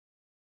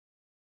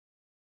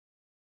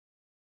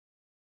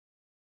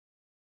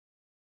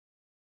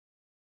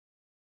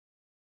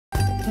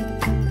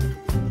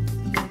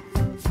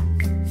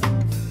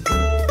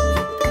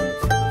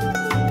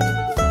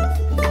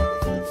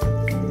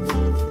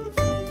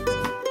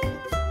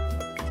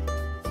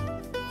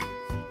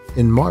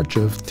In March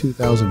of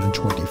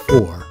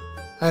 2024,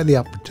 I had the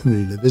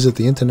opportunity to visit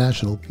the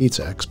International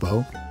Pizza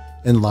Expo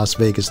in Las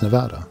Vegas,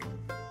 Nevada.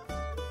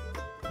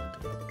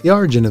 The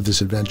origin of this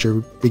adventure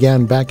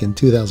began back in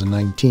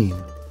 2019,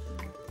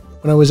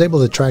 when I was able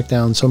to track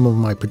down some of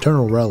my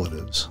paternal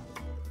relatives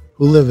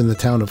who live in the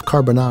town of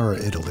Carbone,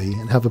 Italy,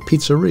 and have a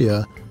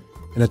pizzeria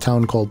in a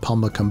town called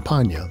Palma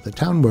Campania, the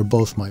town where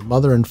both my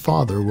mother and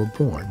father were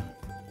born.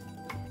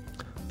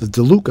 The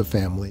DeLuca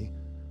family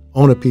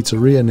own a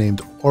pizzeria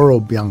named Oro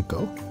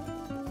Bianco,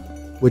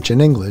 which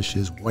in English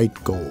is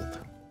white gold.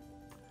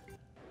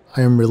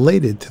 I am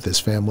related to this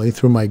family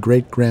through my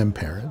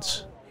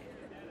great-grandparents,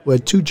 who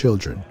had two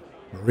children,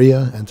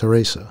 Maria and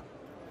Teresa.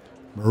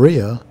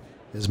 Maria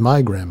is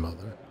my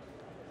grandmother,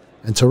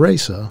 and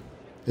Teresa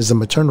is the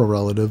maternal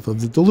relative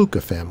of the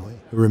DeLuca family,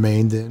 who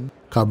remained in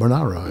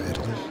Carbone,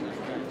 Italy.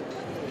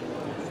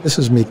 This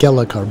is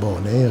Michela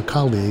Carbone, a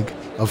colleague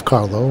of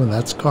Carlo, and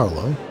that's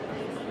Carlo.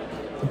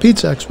 The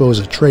Pizza Expo is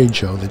a trade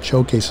show that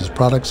showcases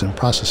products and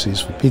processes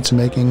for pizza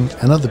making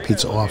and other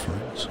pizza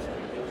offerings.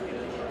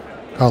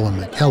 Carlo and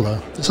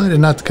Michela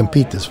decided not to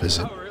compete this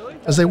visit,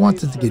 as they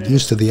wanted to get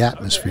used to the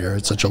atmosphere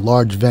at such a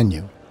large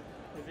venue,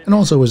 and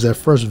also it was their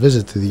first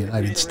visit to the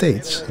United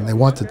States, and they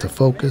wanted to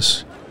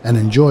focus and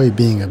enjoy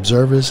being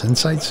observers and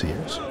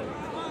sightseers.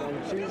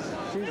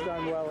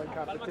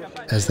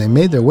 As they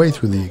made their way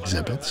through the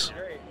exhibits,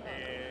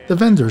 the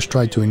vendors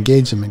tried to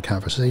engage them in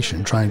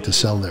conversation, trying to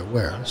sell their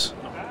wares.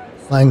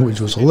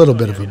 Language was a little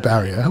bit of a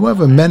barrier.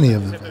 However, many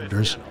of the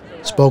vendors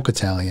spoke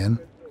Italian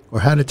or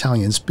had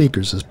Italian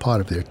speakers as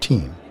part of their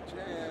team.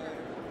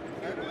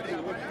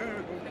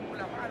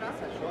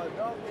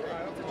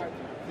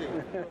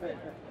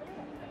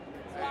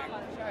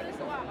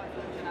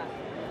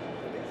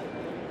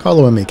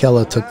 Carlo and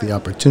Michela took the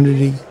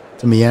opportunity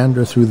to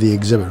meander through the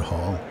exhibit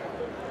hall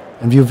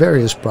and view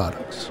various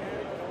products.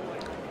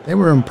 They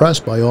were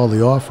impressed by all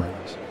the offerings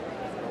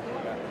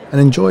and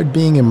enjoyed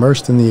being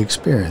immersed in the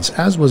experience,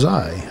 as was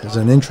I, as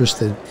an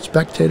interested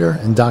spectator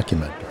and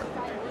documenter.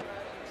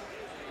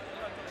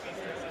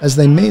 As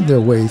they made their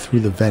way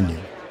through the venue,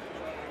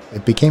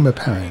 it became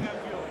apparent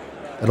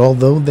that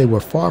although they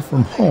were far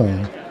from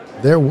home,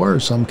 there were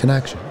some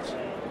connections.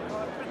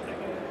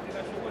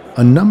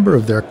 A number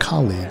of their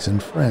colleagues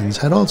and friends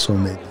had also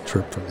made the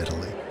trip from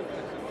Italy.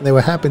 They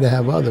were happy to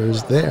have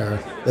others there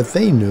that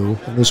they knew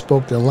and who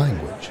spoke their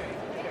language,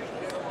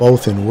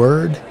 both in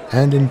word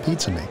and in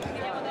pizza making.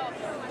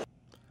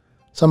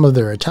 Some of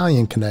their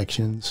Italian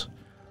connections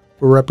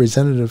were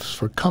representatives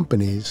for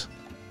companies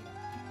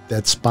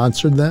that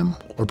sponsored them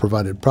or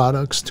provided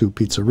products to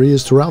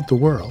pizzerias throughout the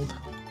world.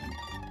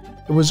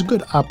 It was a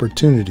good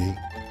opportunity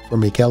for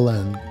Michela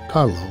and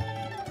Carlo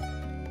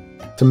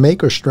to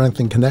make or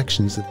strengthen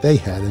connections that they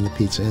had in the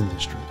pizza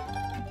industry.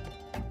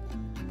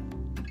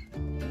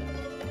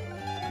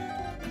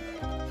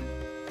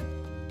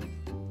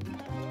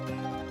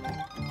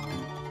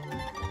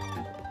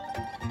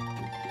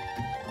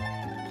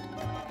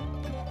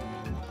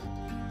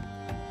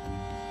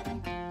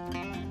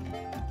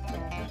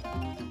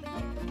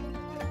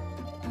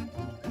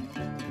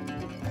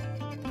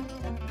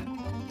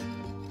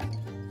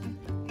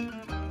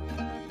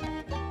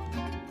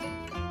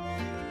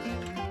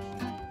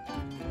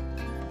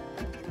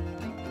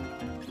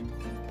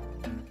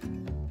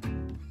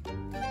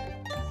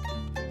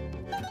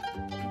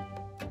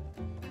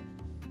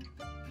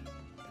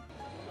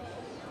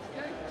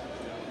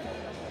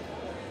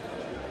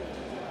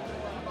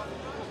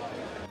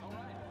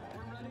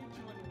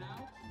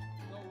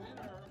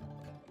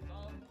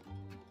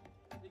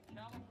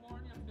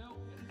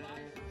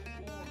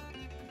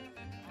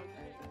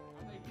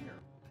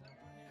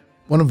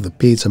 One of the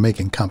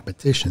pizza-making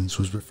competitions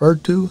was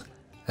referred to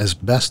as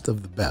Best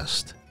of the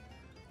Best,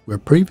 where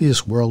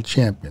previous world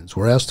champions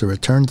were asked to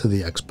return to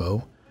the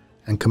expo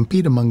and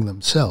compete among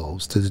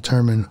themselves to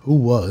determine who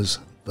was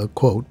the,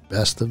 quote,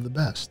 best of the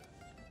best.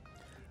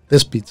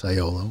 This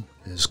Pizzaiola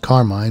is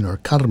Carmine or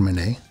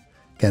Carmine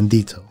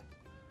Gandito,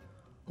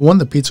 who won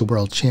the Pizza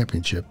World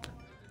Championship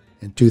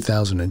in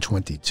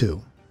 2022.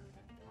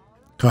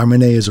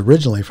 Carmine is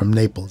originally from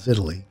Naples,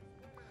 Italy,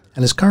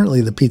 and is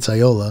currently the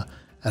Pizzaiola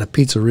at a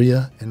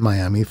pizzeria in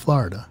Miami,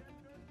 Florida.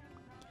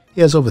 He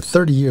has over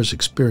 30 years'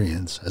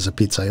 experience as a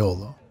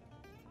pizzaiolo.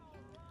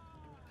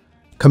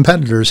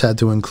 Competitors had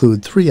to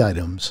include 3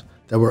 items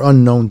that were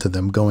unknown to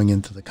them going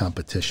into the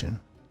competition.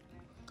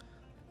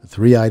 The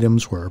 3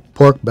 items were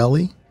pork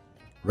belly,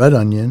 red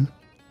onion,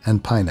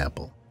 and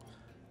pineapple.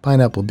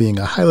 Pineapple being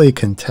a highly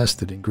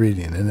contested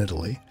ingredient in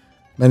Italy.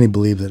 Many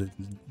believe that it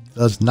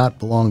does not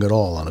belong at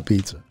all on a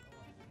pizza.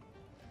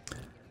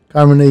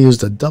 Carbone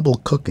used a double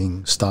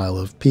cooking style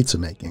of pizza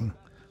making,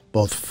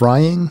 both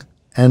frying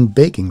and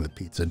baking the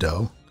pizza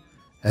dough,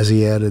 as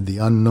he added the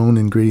unknown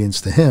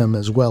ingredients to him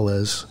as well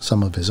as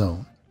some of his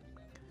own.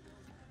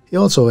 He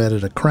also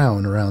added a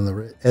crown around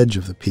the edge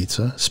of the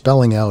pizza,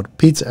 spelling out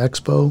Pizza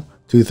Expo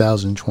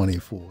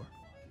 2024.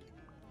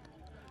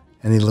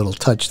 Any little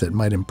touch that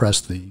might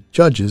impress the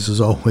judges is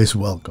always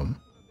welcome.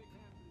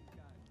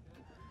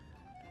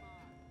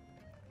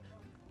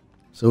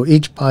 So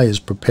each pie is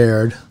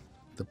prepared.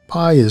 The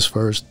pie is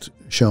first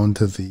shown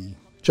to the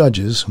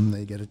judges, and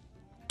they get a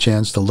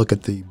chance to look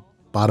at the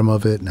bottom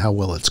of it and how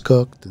well it's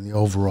cooked and the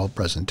overall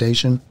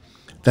presentation.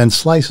 Then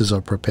slices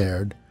are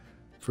prepared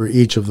for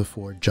each of the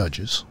 4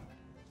 judges.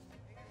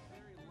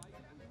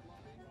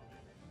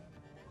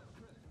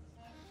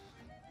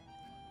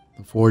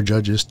 The 4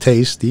 judges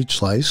taste each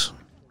slice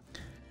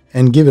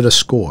and give it a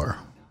score.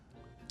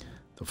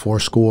 The 4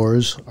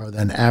 scores are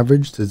then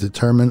averaged to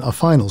determine a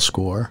final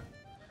score,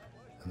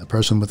 and the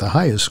person with the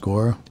highest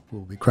score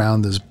will be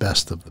crowned as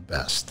best of the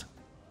best.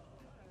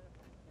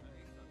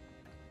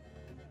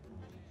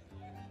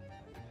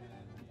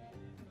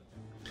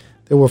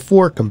 There were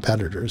 4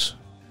 competitors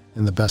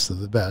in the best of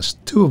the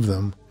best. 2 of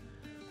them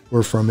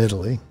were from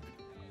Italy.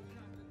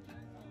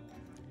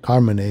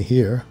 Carbone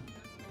here,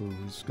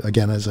 who's,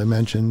 again, as I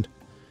mentioned,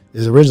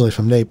 is originally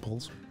from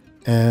Naples,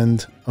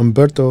 and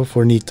Umberto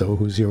Fornito,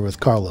 who's here with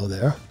Carlo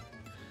there.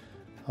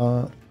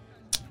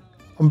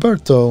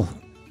 Umberto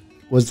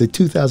was the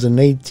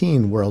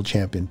 2018 world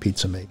champion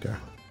pizza maker.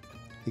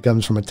 He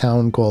comes from a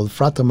town called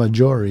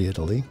Fratamaggiore,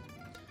 Italy,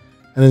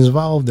 and is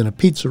involved in a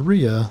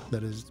pizzeria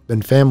that has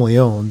been family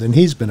owned, and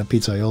he's been a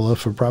Pizzaiola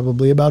for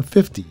probably about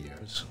 50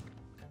 years.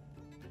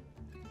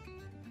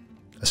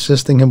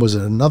 Assisting him was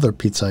another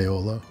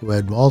Pizzaiola who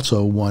had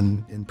also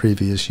won in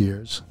previous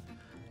years.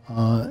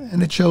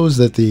 And it shows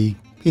that the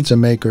pizza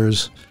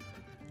makers,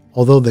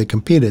 although they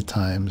compete at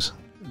times,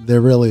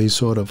 they're really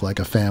sort of like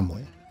a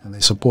family, and they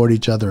support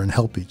each other and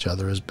help each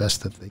other as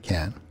best that they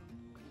can.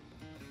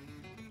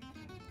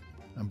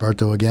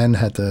 Umberto again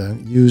had to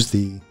use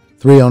the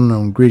 3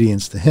 unknown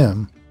ingredients to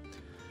him,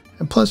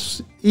 and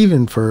plus,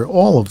 even for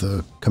all of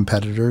the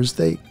competitors,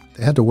 they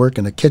had to work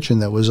in a kitchen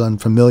that was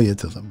unfamiliar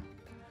to them,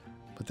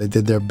 but they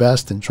did their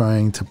best in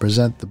trying to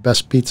present the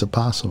best pizza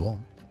possible.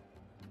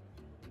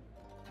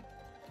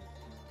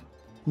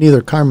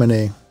 Neither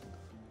Carbone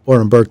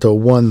or Umberto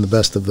won the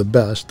best of the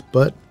best,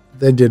 but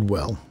they did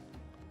well.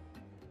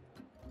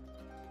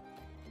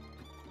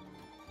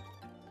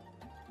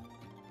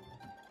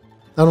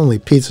 Not only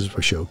pizzas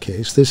were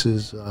showcased, this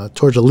is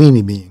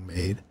tortellini being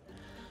made.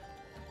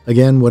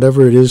 Again,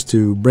 whatever it is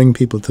to bring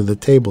people to the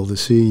table to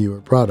see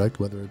your product,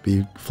 whether it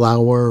be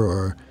flour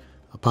or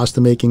a pasta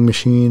making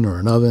machine or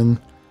an oven,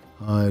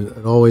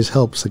 it always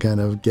helps to kind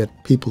of get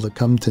people to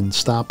come to and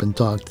stop and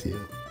talk to you.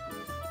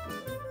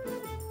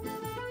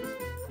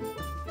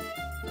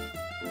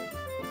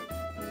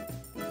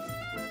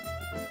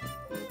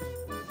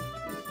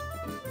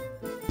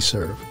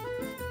 Serve.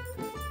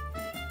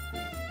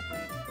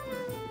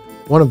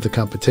 One of the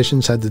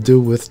competitions had to do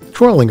with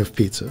twirling of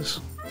pizzas.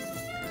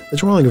 The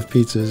twirling of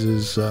pizzas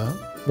is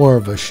more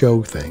of a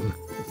show thing.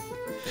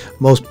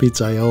 Most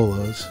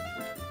pizzaiolos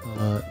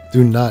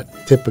do not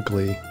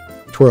typically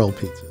twirl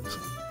pizzas.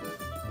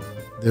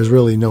 There's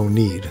really no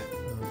need.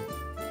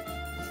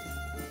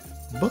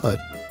 But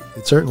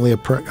it's certainly a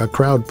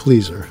crowd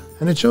pleaser,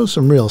 and it shows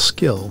some real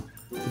skill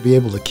to be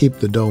able to keep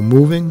the dough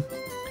moving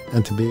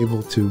and to be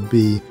able to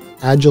be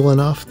agile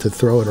enough to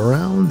throw it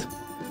around,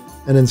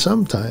 and then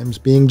sometimes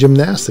being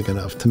gymnastic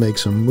enough to make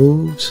some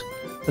moves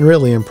and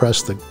really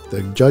impress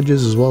the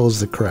judges as well as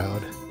the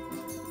crowd.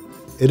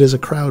 It is a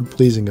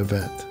crowd-pleasing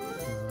event.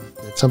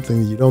 It's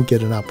something that you don't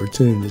get an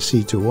opportunity to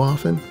see too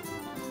often,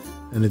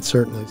 and it's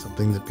certainly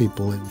something that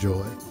people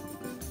enjoy.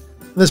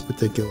 This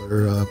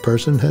particular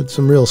person had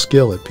some real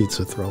skill at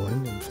pizza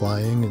throwing and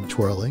flying and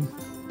twirling,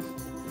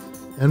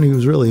 and he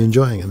was really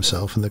enjoying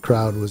himself, and the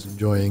crowd was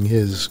enjoying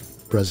his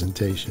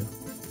presentation.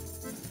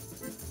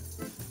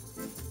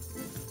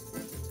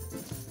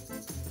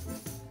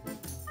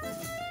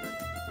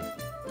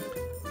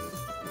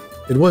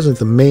 It wasn't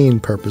the main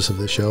purpose of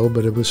the show,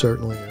 but it was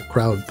certainly a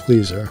crowd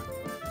pleaser.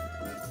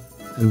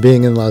 And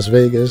being in Las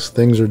Vegas,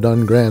 things are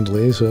done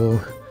grandly,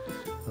 so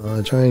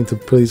trying to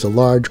please a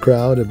large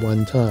crowd at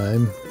one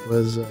time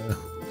was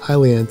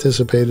highly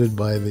anticipated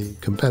by the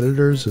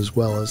competitors as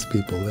well as the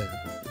people there.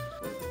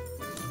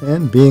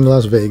 And being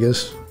Las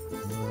Vegas,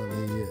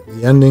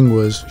 the ending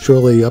was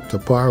surely up to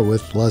par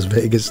with Las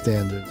Vegas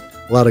standards.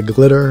 A lot of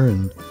glitter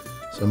and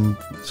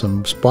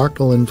some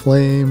sparkle and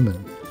flame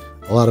and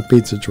a lot of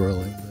pizza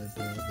twirling.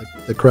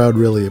 The crowd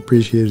really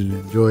appreciated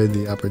and enjoyed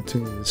the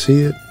opportunity to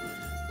see it,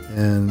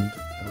 and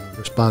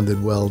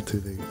responded well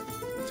to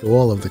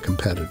all of the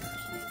competitors.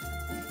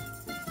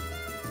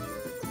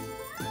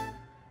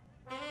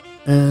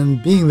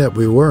 And being that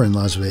we were in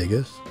Las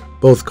Vegas,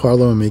 both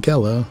Carlo and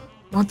Michela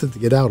wanted to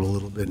get out a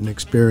little bit and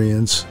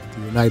experience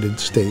the United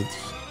States,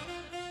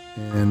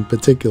 and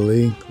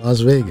particularly Las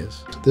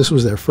Vegas. This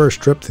was their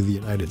first trip to the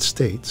United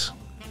States.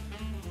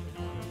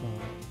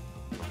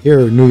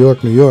 Here in New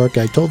York,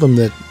 I told them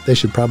that they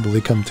should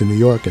probably come to New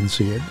York and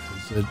see it.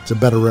 It's a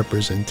better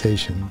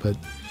representation, but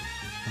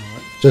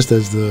just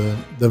as the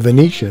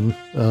Venetian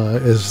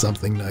is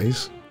something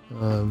nice,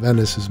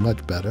 Venice is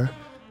much better.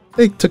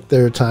 They took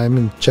their time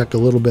and checked a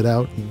little bit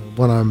out,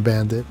 One-Armed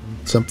Bandit,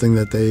 something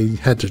that they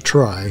had to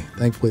try.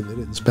 Thankfully, they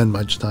didn't spend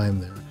much time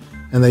there.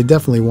 And they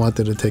definitely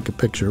wanted to take a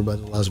picture by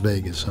the Las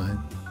Vegas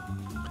sign.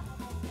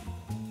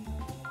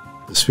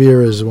 The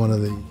Sphere is one of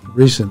the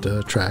recent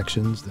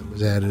attractions that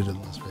was added in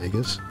Las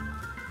Vegas.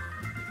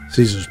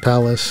 Caesar's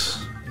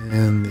Palace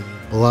and the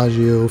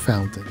Bellagio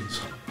fountains.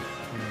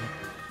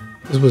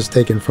 This was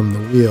taken from the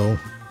wheel,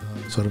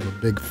 sort of a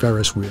big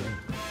Ferris wheel.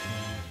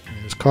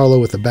 There's Carlo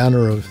with the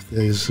banner of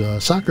his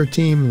soccer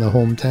team in the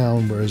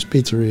hometown, where his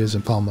pizzeria is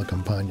in Palma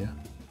Campania.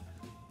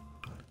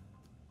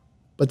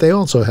 But they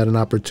also had an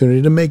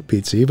opportunity to make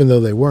pizza, even though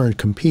they weren't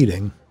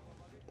competing.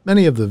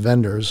 Many of the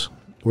vendors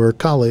were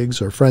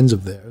colleagues or friends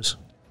of theirs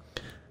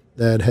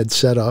that had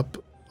set up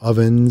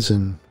ovens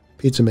and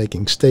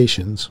pizza-making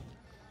stations,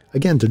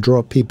 again, to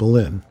draw people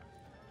in.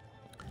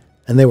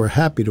 And they were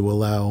happy to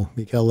allow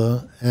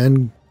Michela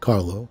and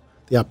Carlo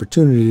the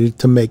opportunity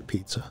to make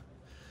pizza.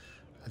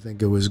 I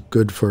think it was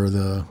good for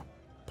the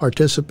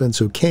participants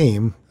who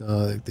came,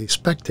 the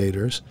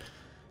spectators,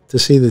 to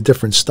see the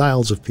different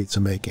styles of pizza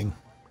making.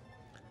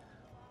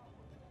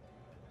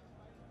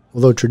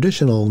 Although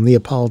traditional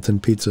Neapolitan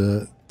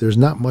pizza, there's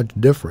not much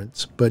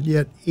difference, but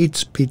yet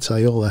each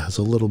pizzaiola has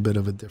a little bit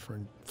of a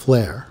different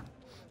flair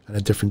and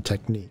a different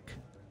technique.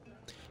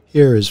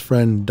 Here, his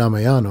friend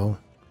Damiano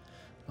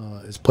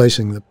is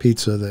placing the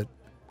pizza that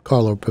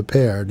Carlo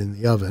prepared in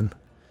the oven.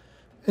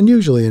 And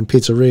usually in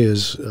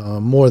pizzerias,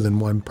 more than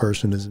one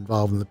person is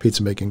involved in the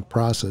pizza making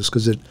process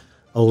because it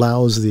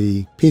allows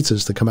the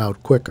pizzas to come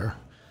out quicker.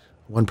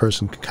 One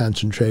person can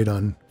concentrate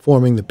on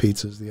forming the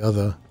pizzas, the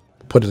other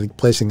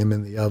placing them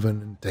in the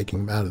oven and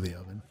taking them out of the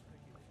oven.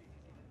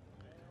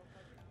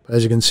 But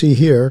as you can see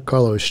here,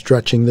 Carlo is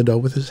stretching the dough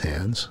with his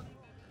hands.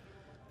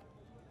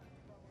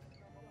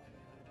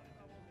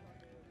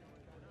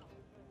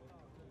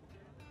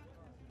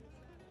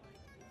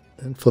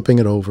 And flipping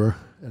it over.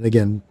 And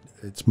again,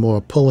 it's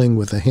more pulling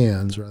with the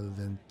hands rather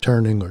than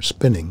turning or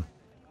spinning.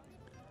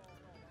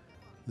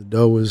 The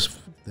dough is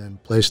then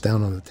placed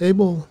down on the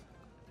table.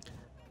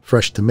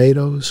 Fresh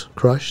tomatoes,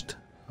 crushed,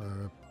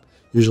 or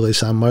usually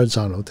San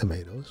Marzano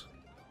tomatoes.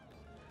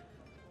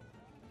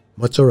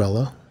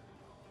 Mozzarella.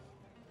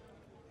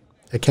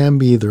 It can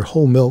be either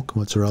whole milk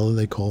mozzarella,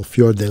 they call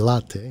fior di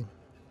latte,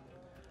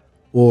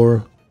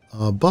 or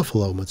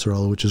buffalo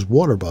mozzarella, which is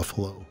water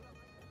buffalo.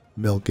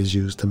 Milk is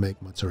used to make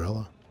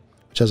mozzarella,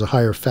 which has a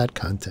higher fat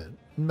content.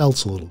 It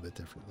melts a little bit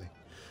differently.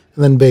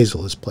 And then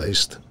basil is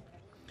placed.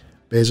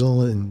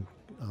 Basil and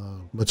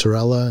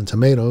mozzarella and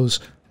tomatoes,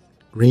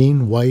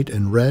 green, white,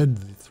 and red,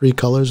 the three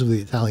colors of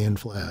the Italian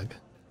flag.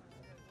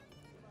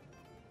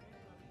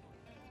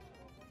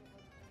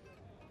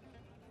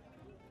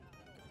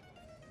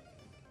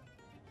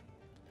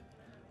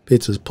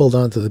 Pizza is pulled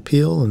onto the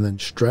peel and then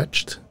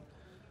stretched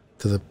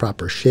to the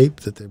proper shape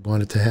that they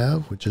want it to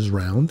have, which is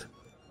round,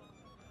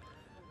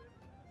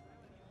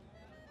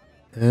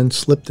 and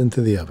slipped into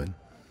the oven.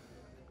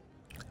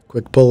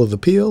 Quick pull of the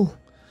peel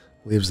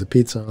leaves the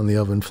pizza on the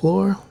oven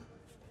floor.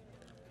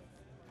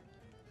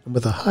 And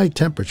with a high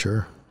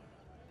temperature,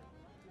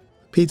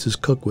 the pizzas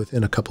cook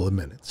within a couple of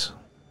minutes.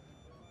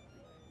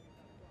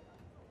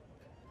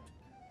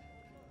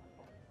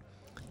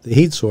 The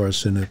heat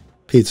source in a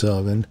pizza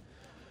oven,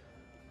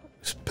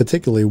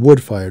 particularly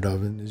wood-fired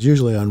oven, is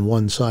usually on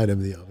one side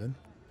of the oven.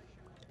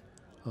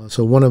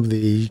 So one of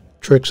the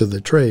tricks of the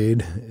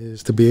trade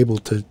is to be able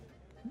to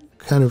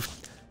kind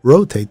of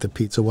rotate the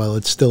pizza while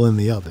it's still in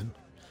the oven.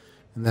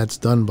 And that's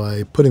done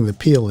by putting the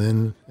peel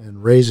in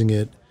and raising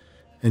it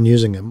and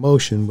using a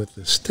motion with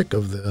the stick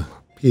of the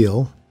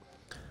peel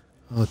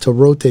to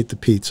rotate the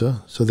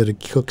pizza so that it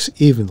cooks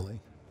evenly.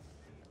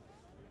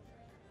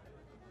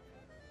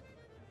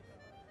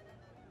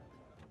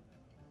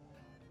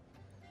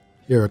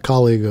 Here, a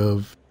colleague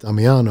of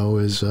Damiano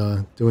is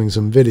doing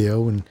some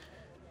video, and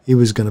he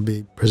was going to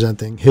be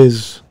presenting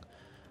his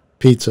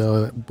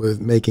pizza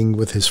making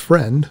with his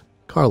friend,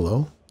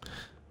 Carlo,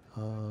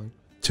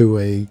 to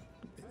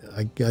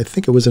I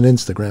think it was an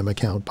Instagram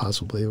account,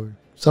 possibly, or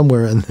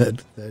somewhere in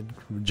that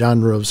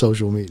genre of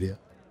social media.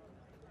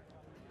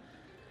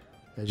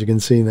 As you can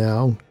see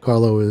now,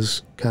 Carlo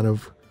is kind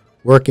of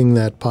working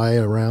that pie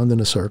around in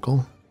a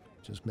circle,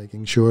 just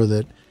making sure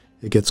that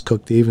it gets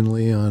cooked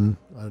evenly on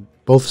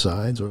both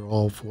sides, or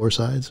all four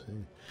sides.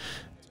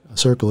 A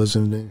circle is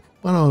on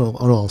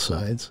all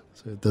sides,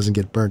 so it doesn't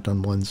get burnt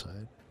on one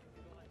side.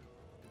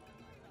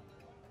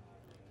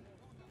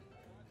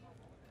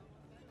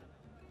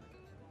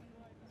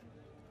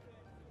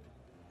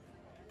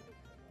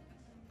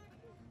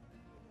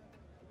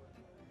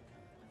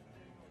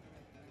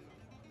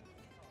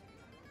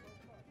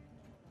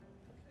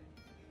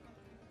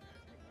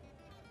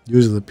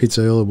 Usually the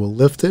Pizzaiola will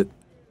lift it,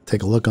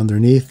 take a look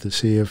underneath to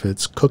see if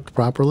it's cooked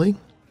properly.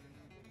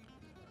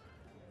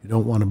 You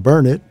don't want to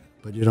burn it,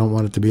 but you don't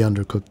want it to be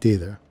undercooked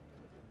either.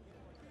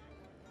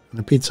 And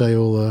the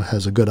Pizzaiola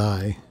has a good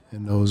eye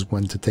and knows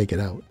when to take it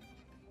out.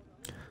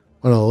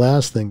 One of the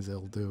last things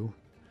they'll do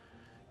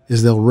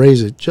is they'll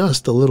raise it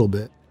just a little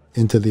bit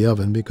into the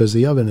oven, because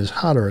the oven is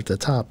hotter at the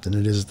top than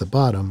it is at the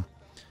bottom,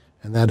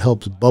 and that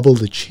helps bubble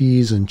the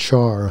cheese and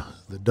char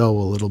the dough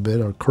a little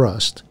bit, or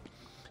crust,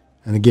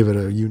 and to give it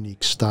a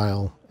unique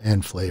style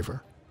and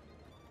flavor.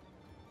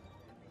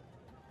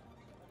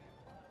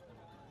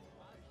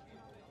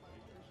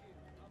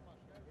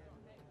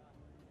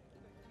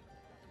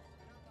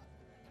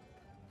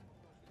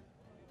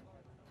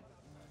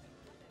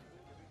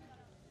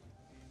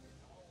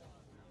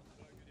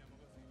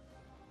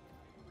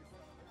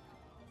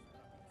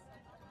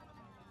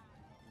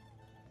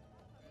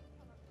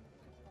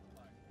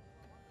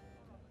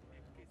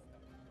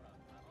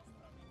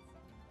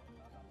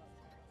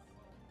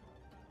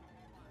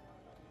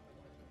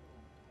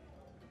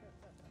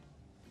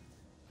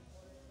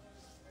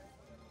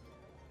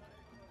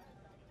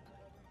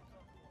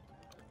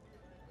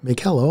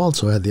 Michela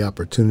also had the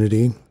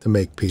opportunity to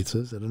make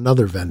pizzas at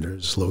another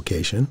vendor's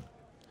location.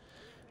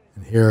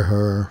 And here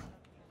her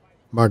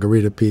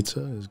margarita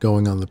pizza is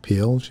going on the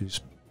peel. She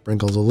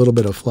sprinkles a little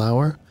bit of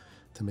flour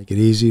to make it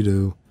easy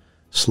to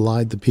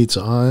slide the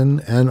pizza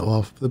on and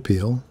off the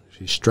peel.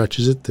 She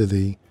stretches it to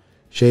the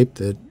shape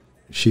that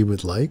she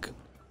would like,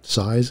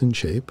 size and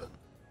shape.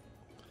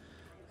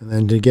 And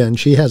then again,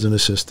 she has an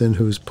assistant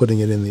who's putting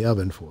it in the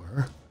oven for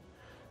her,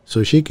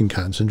 so she can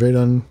concentrate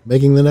on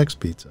making the next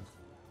pizza.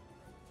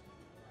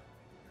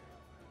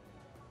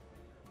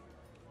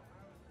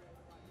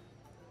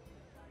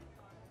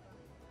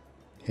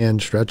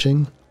 Hand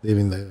stretching,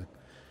 leaving the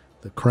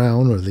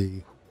crown or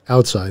the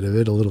outside of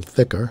it a little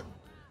thicker.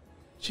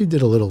 She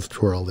did a little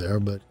twirl there,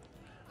 but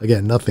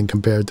again, nothing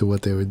compared to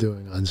what they were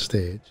doing on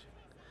stage.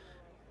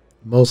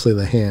 Mostly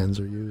the hands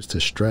are used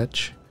to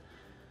stretch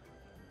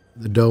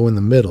the dough in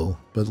the middle,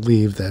 but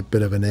leave that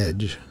bit of an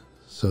edge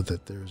so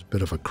that there's a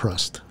bit of a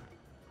crust.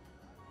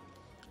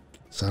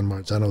 San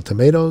Marzano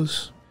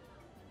tomatoes,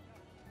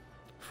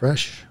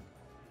 fresh,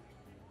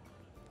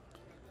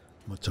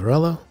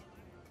 mozzarella,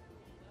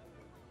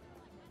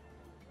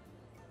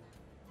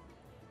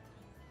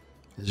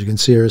 as you can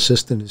see, her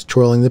assistant is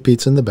twirling the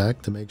pizza in the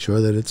back to make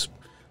sure that it's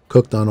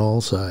cooked on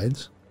all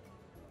sides.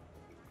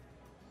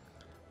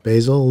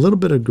 Basil, a little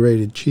bit of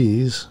grated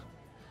cheese.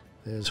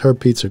 There's her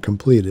pizza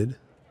completed.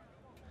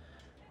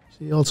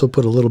 She also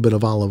put a little bit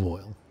of olive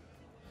oil.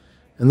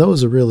 And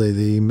those are really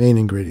the main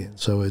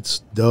ingredients. So it's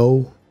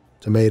dough,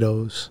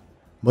 tomatoes,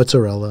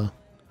 mozzarella,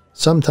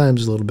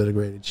 sometimes a little bit of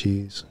grated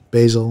cheese,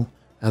 basil,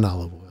 and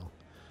olive oil.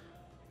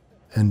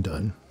 And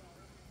done.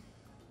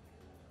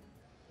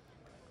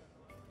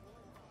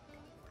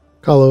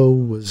 Carlo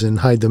was in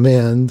high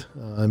demand,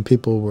 and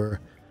people were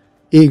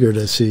eager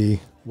to see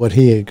what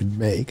he could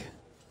make.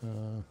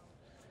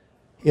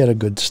 He had a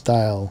good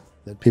style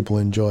that people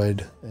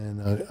enjoyed, and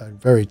a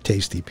very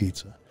tasty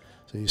pizza.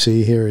 So you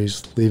see here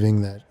he's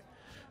leaving that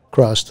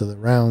crust to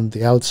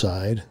the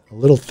outside, a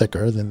little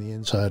thicker than the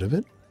inside of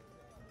it.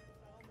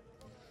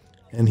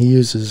 And he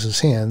uses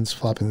his hands,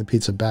 flopping the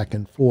pizza back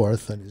and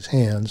forth on his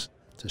hands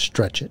to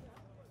stretch it,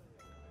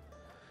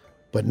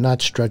 but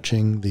not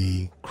stretching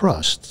the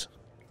crust,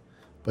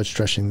 but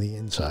stretching the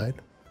inside.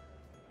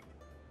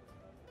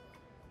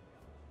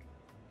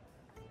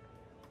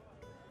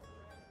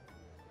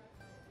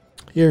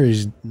 Here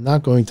he's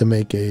not going to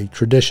make a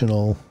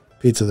traditional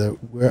pizza that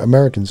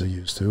Americans are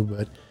used to,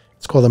 but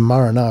it's called a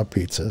marinara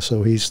pizza.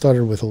 So he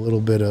started with a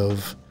little bit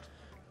of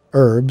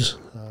herbs,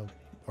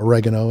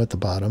 oregano at the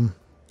bottom,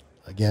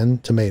 again,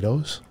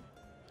 tomatoes.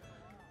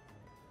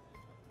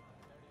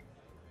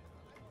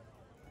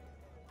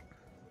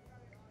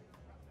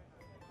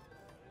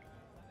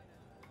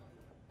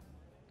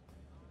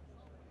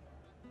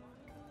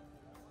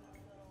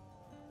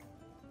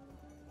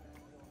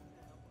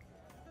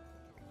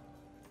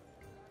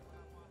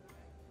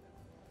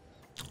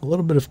 A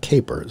little bit of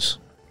capers.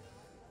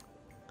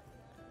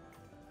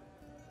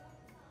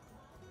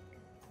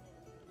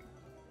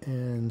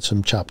 And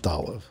some chopped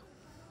olive.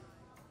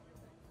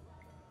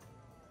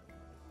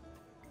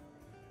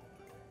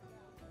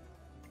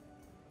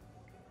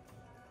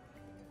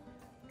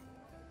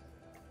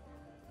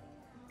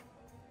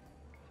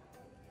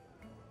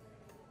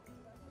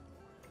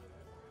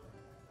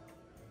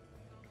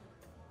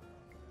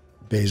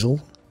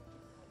 Basil.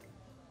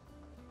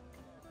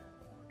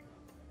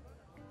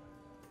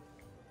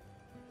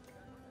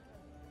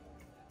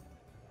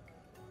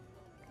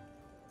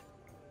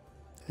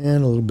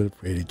 And a little bit of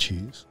grated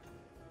cheese.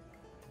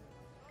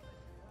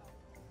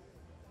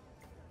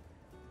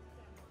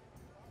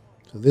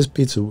 So this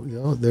pizza,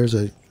 there's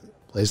a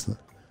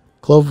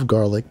clove of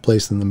garlic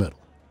placed in the middle.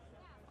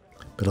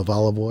 Bit of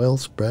olive oil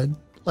spread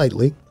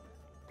lightly.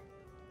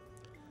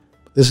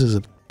 This is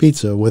a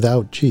pizza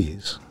without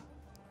cheese,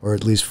 or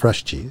at least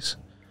fresh cheese,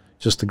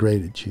 just the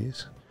grated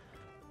cheese.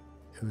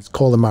 It was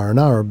called a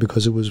marinara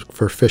because it was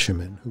for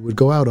fishermen who would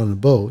go out on the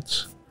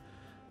boats,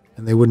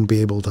 and they wouldn't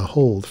be able to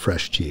hold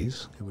fresh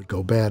cheese. It would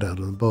go bad out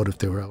on the boat if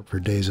they were out for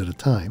days at a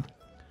time.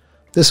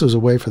 This was a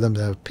way for them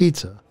to have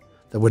pizza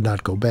that would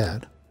not go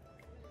bad.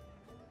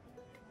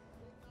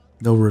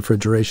 No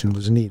refrigeration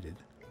was needed.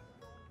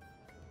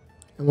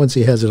 And once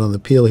he has it on the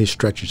peel, he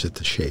stretches it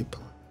to shape.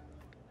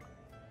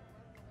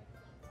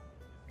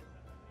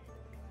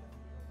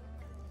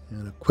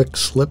 And a quick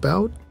slip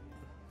out.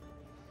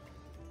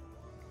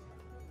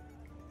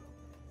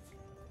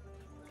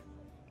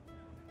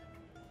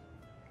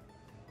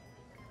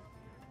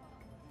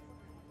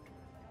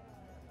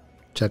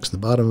 Checks the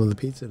bottom of the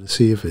pizza to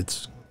see if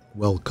it's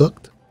well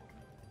cooked.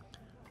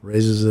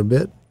 Raises it a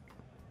bit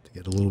to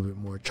get a little bit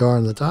more char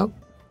on the top.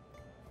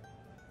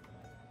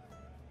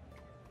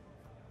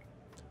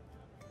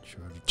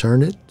 Sure to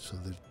turn it so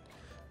that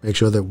make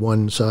sure that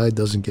one side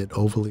doesn't get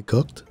overly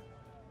cooked.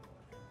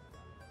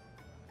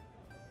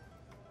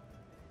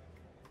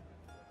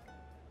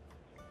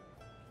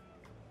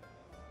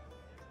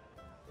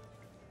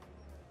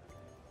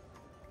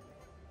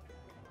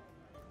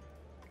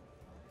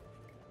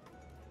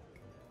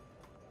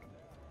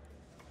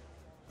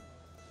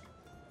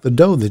 The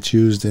dough that's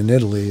used in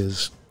Italy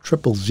is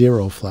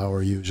 000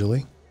 flour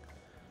usually,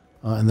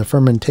 and the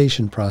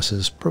fermentation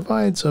process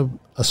provides a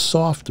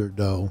softer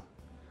dough,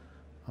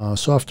 a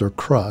softer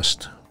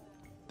crust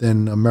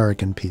than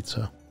American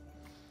pizza.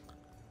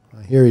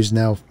 Here he's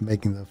now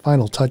making the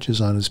final touches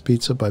on his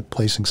pizza by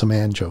placing some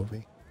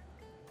anchovy.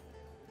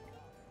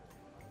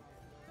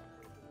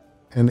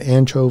 And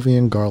anchovy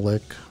and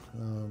garlic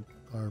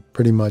are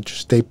pretty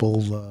much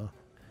staple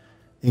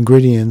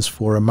ingredients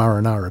for a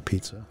marinara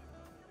pizza.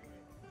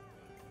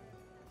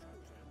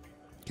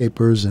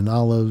 Capers and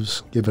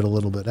olives give it a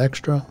little bit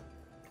extra.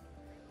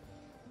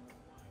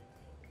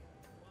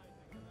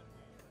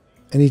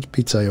 And each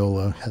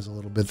pizzaiola has a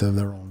little bit of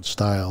their own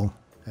style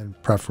and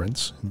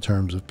preference in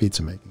terms of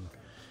pizza making.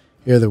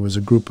 Here there was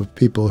a group of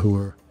people who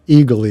were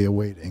eagerly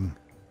awaiting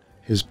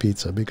his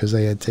pizza because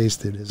they had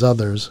tasted his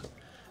others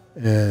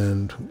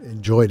and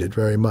enjoyed it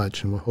very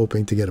much and were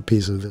hoping to get a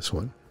piece of this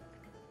one.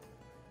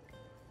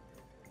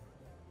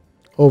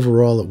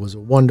 Overall, it was a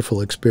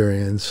wonderful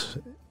experience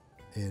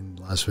in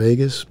Las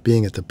Vegas,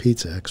 being at the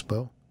Pizza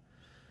Expo,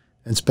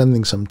 and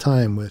spending some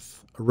time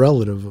with a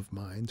relative of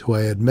mine who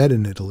I had met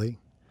in Italy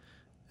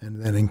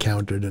and then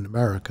encountered in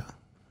America.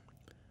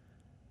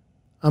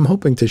 I'm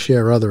hoping to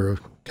share other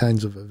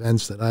kinds of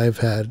events that I've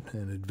had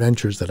and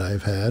adventures that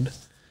I've had,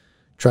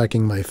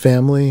 tracking my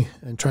family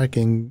and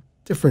tracking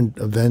different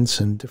events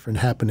and different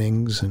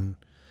happenings and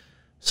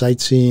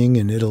sightseeing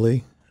in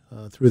Italy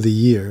through the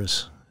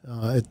years.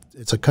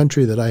 It's a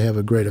country that I have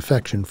a great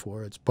affection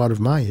for. It's part of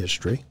my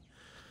history,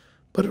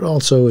 but it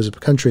also is a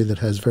country that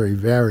has very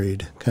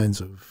varied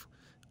kinds of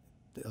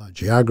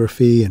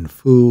geography and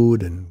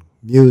food and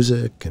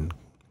music and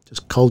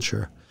just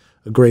culture,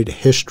 a great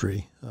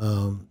history,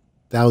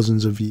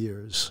 thousands of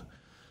years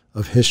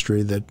of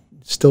history that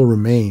still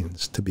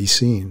remains to be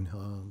seen.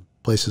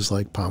 Places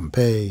like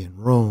Pompeii and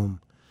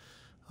Rome.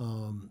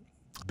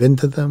 I've been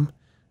to them,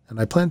 and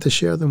I plan to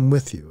share them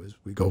with you as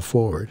we go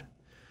forward.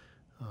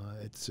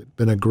 It's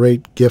been a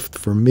great gift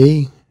for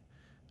me,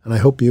 and I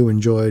hope you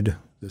enjoyed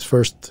this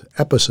first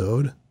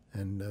episode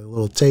and a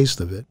little taste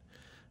of it,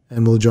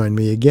 and will join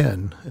me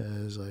again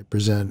as I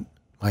present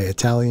my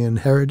Italian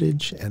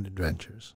heritage and adventures.